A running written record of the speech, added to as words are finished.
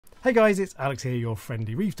Hey guys, it's Alex here, your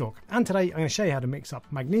friendly Reef Dog, and today I'm going to show you how to mix up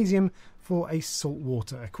magnesium for a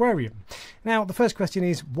saltwater aquarium. Now the first question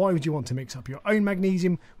is, why would you want to mix up your own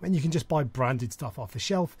magnesium when you can just buy branded stuff off the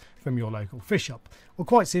shelf from your local fish shop? Well,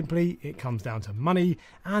 quite simply, it comes down to money,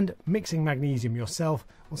 and mixing magnesium yourself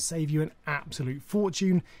will save you an absolute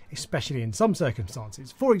fortune, especially in some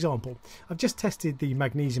circumstances. For example, I've just tested the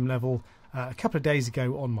magnesium level a couple of days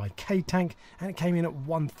ago on my K tank, and it came in at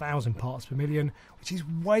 1000 parts per million, which is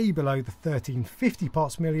way below the 1350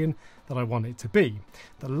 parts per million that I want it to be.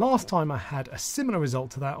 The last time I had a similar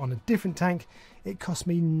result to that on a different tank, it cost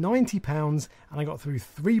me £90 and I got through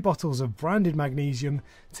 3 bottles of branded magnesium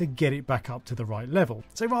to get it back up to the right level.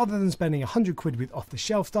 So rather than spending 100 quid with off the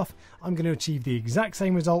shelf stuff, I'm going to achieve the exact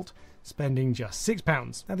same result spending just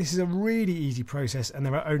 £6. Now this is a really easy process, and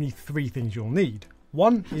there are only 3 things you'll need.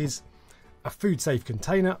 One is a food safe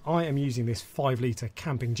container. I am using this 5 litre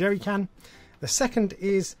camping jerry can. The second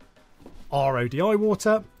is RODI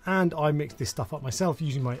water, and I mix this stuff up myself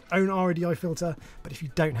using my own RODI filter, but if you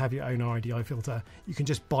don't have your own RODI filter, you can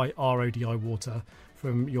just buy RODI water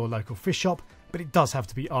from your local fish shop, but it does have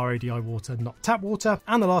to be RODI water, not tap water.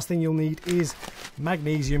 And the last thing you'll need is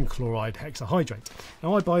magnesium chloride hexahydrate.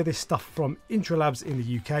 Now I buy this stuff from Intralabs in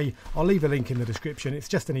the UK. I'll leave a link in the description. It's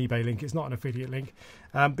just an eBay link, it's not an affiliate link,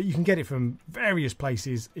 but you can get it from various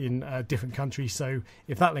places in different countries. So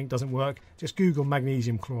if that link doesn't work, just Google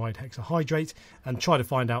magnesium chloride hexahydrate and try to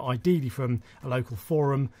find out, ideally from a local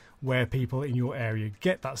forum where people in your area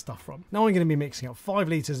get that stuff from. Now I'm going to be mixing up 5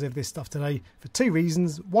 litres of this stuff today for 2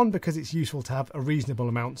 reasons. One, because it's useful to have a reasonable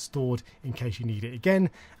amount stored in case you need it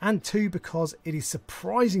again, and 2, because it is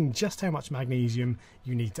surprising just how much magnesium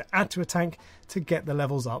you need to add to a tank to get the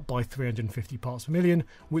levels up by 350 parts per million,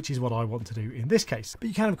 which is what I want to do in this case. But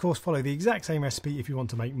you can of course follow the exact same recipe if you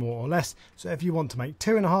want to make more or less. So if you want to make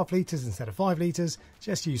 2.5 litres instead of 5 litres,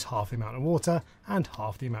 just use half the amount of water and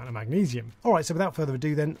half the amount of magnesium. Alright, so without further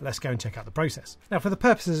ado then, let's go and check out the process. Now for the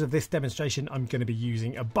purposes of this demonstration, I'm going to be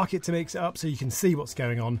using a bucket to mix it up so you can see what's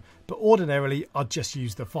going on, but ordinarily I'd just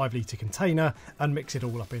use the 5 litre container and mix it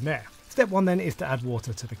all up in there. Step 1 then is to add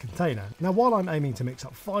water to the container. Now while I'm aiming to mix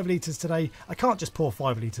up 5 litres today, I can't just pour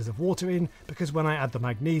 5 litres of water in, because when I add the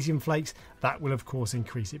magnesium flakes, that will of course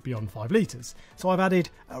increase it beyond 5 litres. So I've added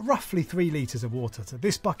roughly 3 litres of water to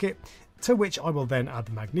this bucket, to which I will then add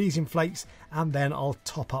the magnesium flakes, and then I'll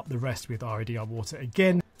top up the rest with RODI water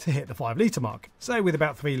again to hit the 5 litre mark. So with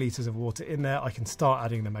about 3 litres of water in there, I can start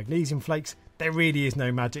adding the magnesium flakes. There really is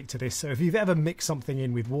no magic to this, so if you've ever mixed something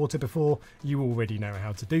in with water before, you already know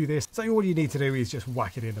how to do this. So all you need to do is just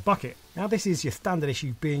whack it in the bucket. Now this is your standard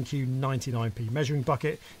issue B&Q 99p measuring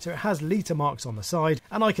bucket, so it has litre marks on the side,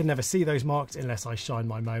 and I can never see those marks unless I shine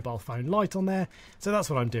my mobile phone light on there. So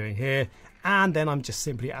that's what I'm doing here, and then I'm just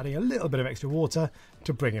simply adding a little bit of extra water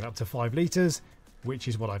to bring it up to 5 litres, which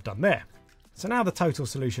is what I've done there. So now the total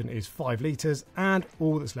solution is 5 litres, and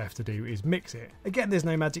all that's left to do is mix it. Again, there's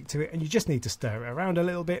no magic to it, and you just need to stir it around a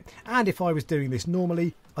little bit. And if I was doing this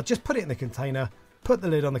normally, I'd just put it in the container, put the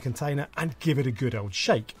lid on the container, and give it a good old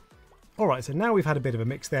shake. Alright, so now we've had a bit of a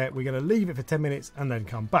mix there, we're going to leave it for 10 minutes and then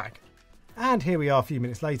come back. And here we are a few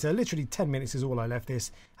minutes later. Literally 10 minutes is all I left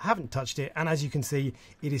this. I haven't touched it, and as you can see,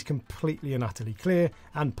 it is completely and utterly clear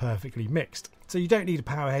and perfectly mixed. So you don't need a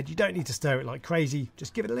power head, you don't need to stir it like crazy,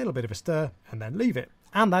 just give it a little bit of a stir and then leave it.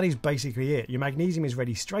 And that is basically it. Your magnesium is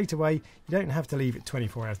ready straight away. You don't have to leave it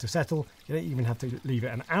 24 hours to settle. You don't even have to leave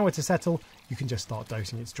it an hour to settle. You can just start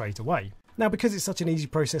dosing it straight away. Now, because it's such an easy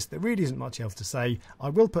process, there really isn't much else to say. I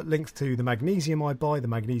will put links to the magnesium I buy, the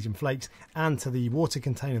magnesium flakes, and to the water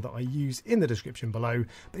container that I use in the description below.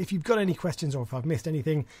 But if you've got any questions or if I've missed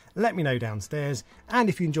anything, let me know downstairs. And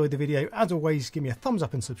if you enjoyed the video, as always, give me a thumbs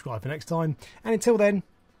up and subscribe for next time. And until then,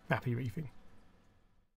 happy reefing.